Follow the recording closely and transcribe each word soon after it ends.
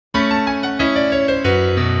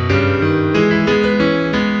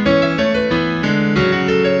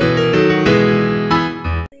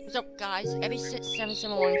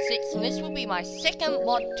my second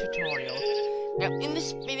mod tutorial. Now in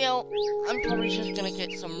this video, I'm probably just gonna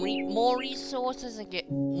get some more resources and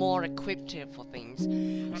get more equipped for things.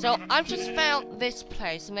 So I've just found this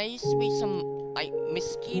place, and there used to be some like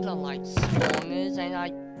mosquito-like spawners, and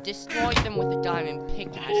I destroyed them with a diamond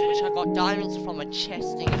pickaxe, which I got diamonds from a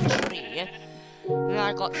chest in a tree. And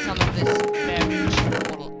I got some of this very cheap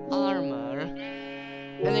armor,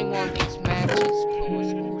 and then one of these mantis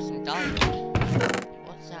claws. Ooh, some diamond.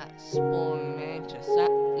 What's that? Spawn mantis. That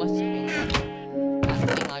must have been what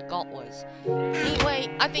that thing I got was. Anyway,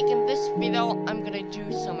 I think in this video I'm gonna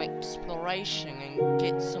do some exploration and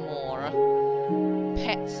get some more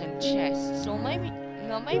pets and chests. Or maybe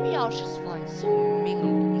I'll just find some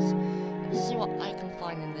minerals. Let's see what I can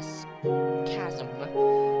find in this chasm.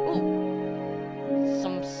 Ooh,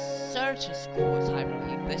 some Certus quartz, I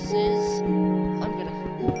believe this is. I'm gonna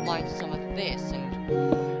mine some of this, and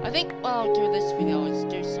I think what I'll do this video is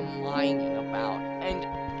do some mining about and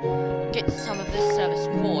get some of this Certus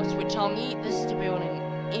quartz, which I'll need this to build an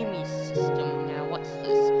IMI system. Now, what's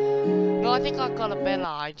this? No, I think I've got a better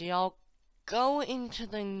idea. I'll go into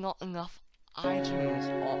the not enough items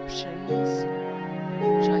options,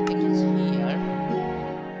 which I think is here.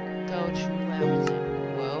 Go to, where is it?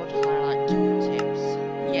 World, highlight tooltips.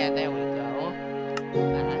 Yeah, there we go.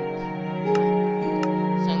 Back.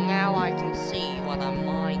 So now I can see what I'm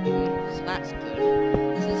mining, so that's good.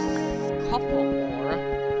 This is copper ore.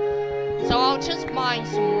 So I'll just mine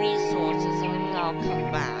some resources and then I'll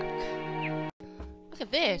come back. Look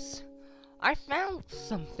at this. I found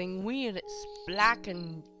something weird. It's black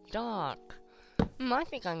and dark. I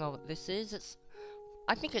think I know what this is.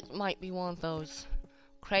 I think it might be one of those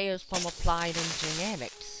creators from Applied in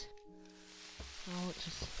Genetics. I'll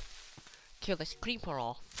just kill this creeper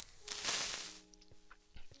off.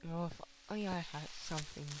 Oh, if I had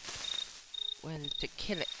something well to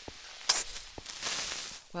kill it.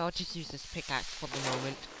 Well, I'll just use this pickaxe for the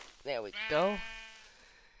moment. There we go.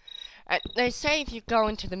 They say if you go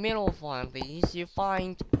into the middle of one of these, you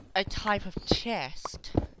find a type of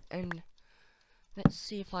chest. And let's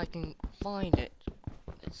see if I can find it.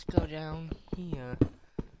 Let's go down here.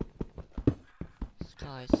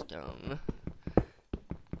 Skystone.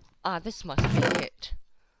 Ah, this must be it.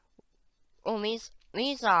 Oh,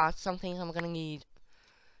 these are some things I'm gonna need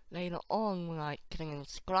later on when I get an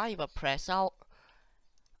inscriber press. I'll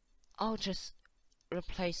just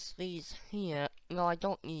replace these here. No, I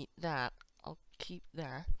don't need that. I'll keep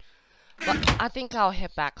that. But I think I'll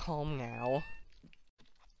head back home now.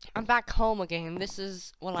 I'm back home again. This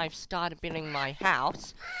is when I've started building my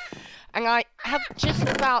house. And I have just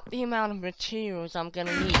about the amount of materials I'm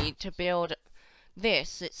gonna need to build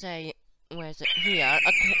this. It's a, where is it? Here.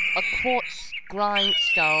 A quartz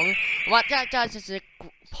grindstone. What that does is it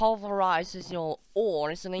pulverizes your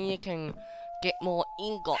ores, and then you can get more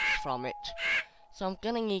ingots from it. So I'm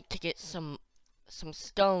gonna need to get some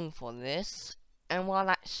stone for this. And while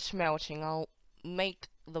that's smelting, I'll make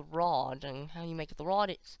the rod. And how you make the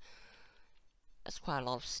rod, that's quite a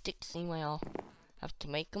lot of sticks anyway. I'll have to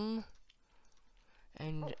make them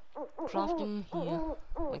and craft them here.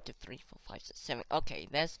 1, 2, 3, 4, 5, 6, 7. Okay,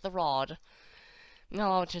 there's the rod.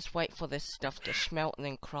 Now I'll just wait for this stuff to smelt and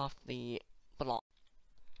then craft the block.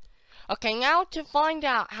 Okay, now to find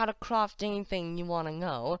out how to craft anything you want to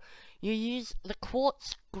know, you use the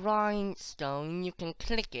quartz grindstone. You can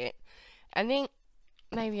click it, and then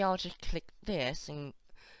maybe I'll just click this and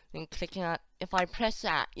then click it. If I press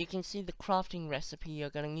that, you can see the crafting recipe you're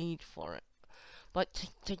gonna need for it. But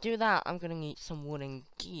to do that, I'm gonna need some wooden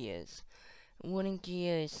gears. Wooden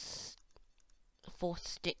gears, 4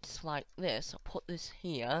 sticks like this. I'll put this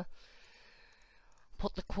here.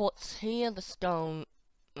 Put the quartz here. The stone.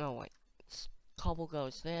 Oh wait, cobble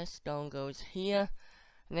goes there. Stone goes here.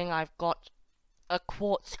 And then I've got a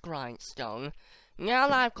quartz grindstone. Now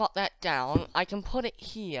that I've got that down, I can put it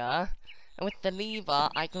here, and with the lever,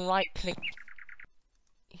 I can right-click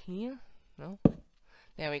here. No,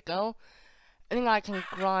 there we go. And then I can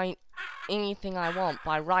grind anything I want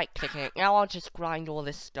by right-clicking it. Now I'll just grind all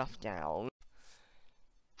this stuff down.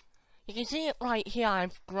 You can see it right here.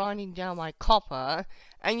 I'm grinding down my copper,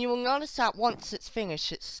 and you will notice that once it's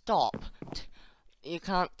finished, it stopped. You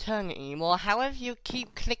can't turn it anymore. However, if you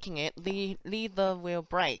keep clicking it, the lever will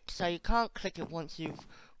break. So you can't click it once you've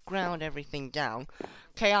ground everything down.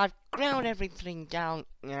 Okay, I've ground everything down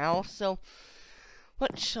now, so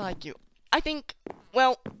what should I do? I think,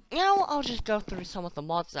 well, now I'll just go through some of the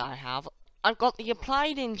mods that I have. I've got the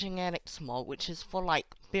Applied in Genetics mod, which is for like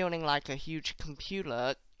building like a huge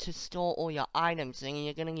computer to store all your items in. And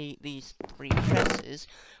you're gonna need these 3 presses,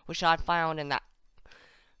 which I found in that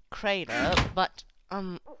crater, but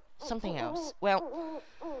something else. Well,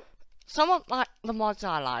 some of like the mods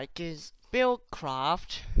I like is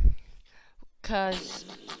Buildcraft, cause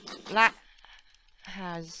that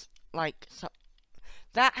has like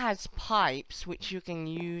that has pipes which you can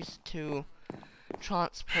use to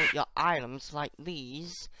transport your items like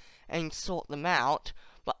these and sort them out.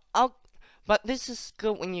 But this is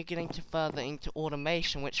good when you're getting further into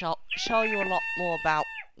automation, which I'll show you a lot more about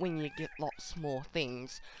when you get lots more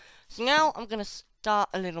things. So now I'm gonna start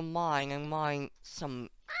a little mine and mine some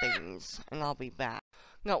things, and I'll be back.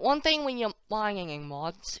 Now, one thing when you're mining in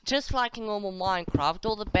mods, just like in normal Minecraft,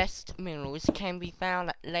 all the best minerals can be found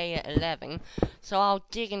at layer 11. So I'll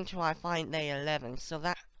dig until I find layer 11, so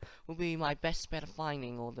that will be my best bet of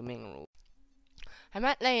finding all the minerals. I'm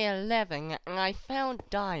at layer 11, and I found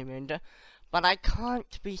diamond, but I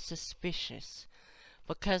can't be suspicious,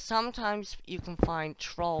 because sometimes you can find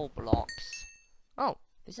troll blocks. Oh,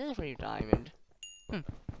 this is a real diamond.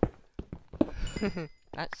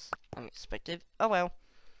 That's unexpected. Oh well.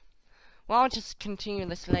 Well, I'll just continue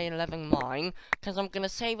this layer 11 mine, because I'm going to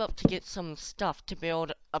save up to get some stuff to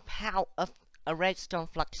build a redstone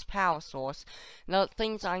flux power source. Now, the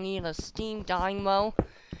things I need are steam dynamo,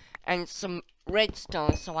 and some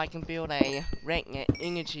redstone so I can build a rednet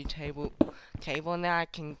energy cable, and then I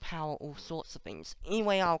can power all sorts of things.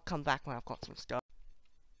 Anyway, I'll come back when I've got some stuff.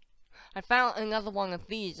 I found another one of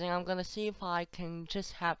these, and I'm going to see if I can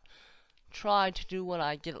just try to do what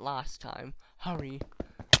I did last time. Hurry.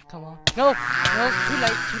 Come on. No! No,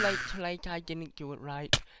 too late, I didn't do it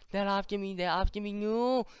right. They're after me,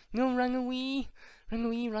 no! No, run away!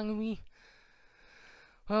 Run away.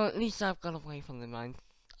 Well, at least I've got away from them, I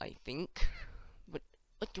think. But,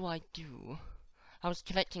 what do I do? I was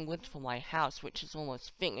collecting wood for my house, which is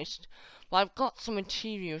almost finished. But I've got some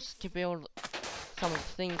materials to build some of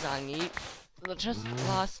the things I need. The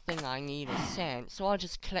last thing I need is sand, so I'll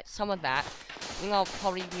just collect some of that, and I'll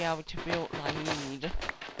probably be able to build what I need.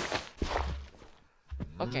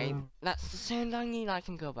 Okay, that's the sand I need, I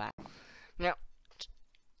can go back. Now,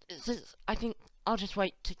 I think I'll just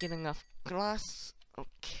wait to get enough glass.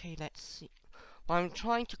 Okay, let's see. What I'm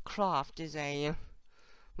trying to craft is a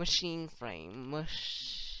machine frame.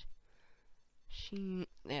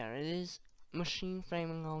 There it is. Machine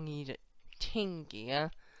frame, and I'll need tin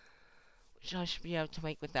gear, which I should be able to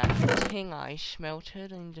make with that tin I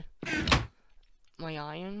smelted and my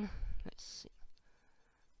iron. Let's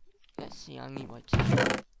see, I need my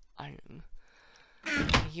tin iron.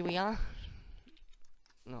 Okay, here we are.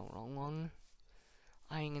 No, wrong one.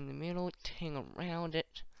 Iron in the middle, tin around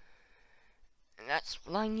it. And that's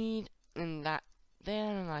what I need. And that there,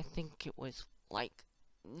 and I think it was like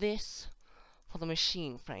this for the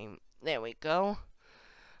machine frame. There we go.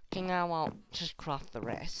 Okay, now I'll just craft the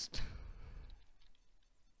rest.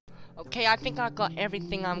 Okay, I think I got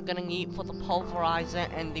everything I'm gonna need for the pulverizer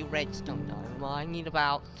and the redstone dynamo. I need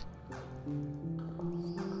about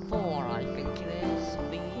 4, I think it is.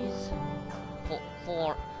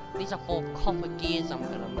 These are 4 copper gears I'm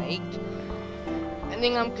gonna make. And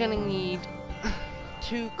then I'm gonna need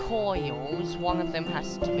 2 coils. One of them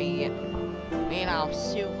has to be made out of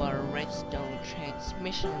silver redstone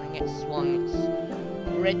transmission, and the next one is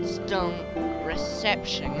redstone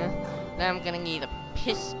reception. Then I'm gonna need a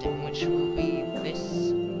piston, which will be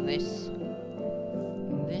this, and this.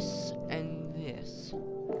 And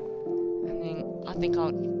then I think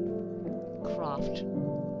I'll craft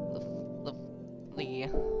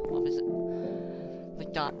what is it?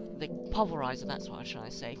 The pulverizer, that's what I was trying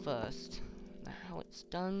to say first. Now it's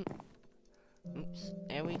done. Oops,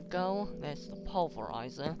 there we go. There's the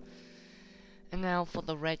pulverizer. And now for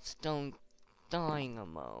the redstone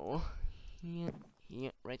dynamo.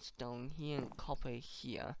 Here, redstone here, and copper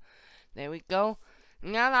here. There we go.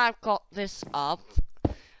 Now that I've got this up,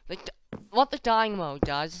 what the dynamo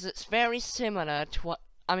does is it's very similar to what,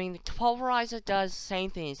 the pulverizer does the same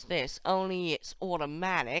thing as this, only it's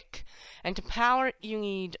automatic. And to power it, you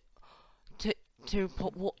need to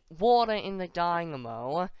put water in the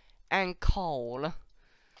dynamo and coal.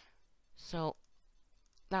 So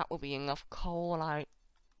that will be enough coal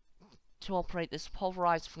to operate this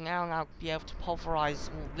pulverizer for now, and I'll be able to pulverize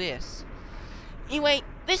all this. Anyway,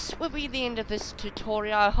 this will be the end of this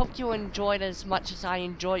tutorial. I hope you enjoyed it as much as I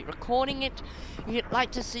enjoyed recording it. If you'd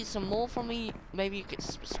like to see some more from me, maybe you could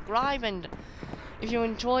subscribe, and if you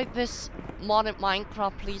enjoyed this modded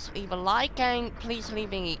Minecraft, please leave a like, and please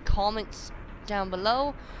leave any comments down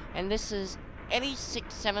below. And this is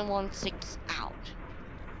Eddie6716 out.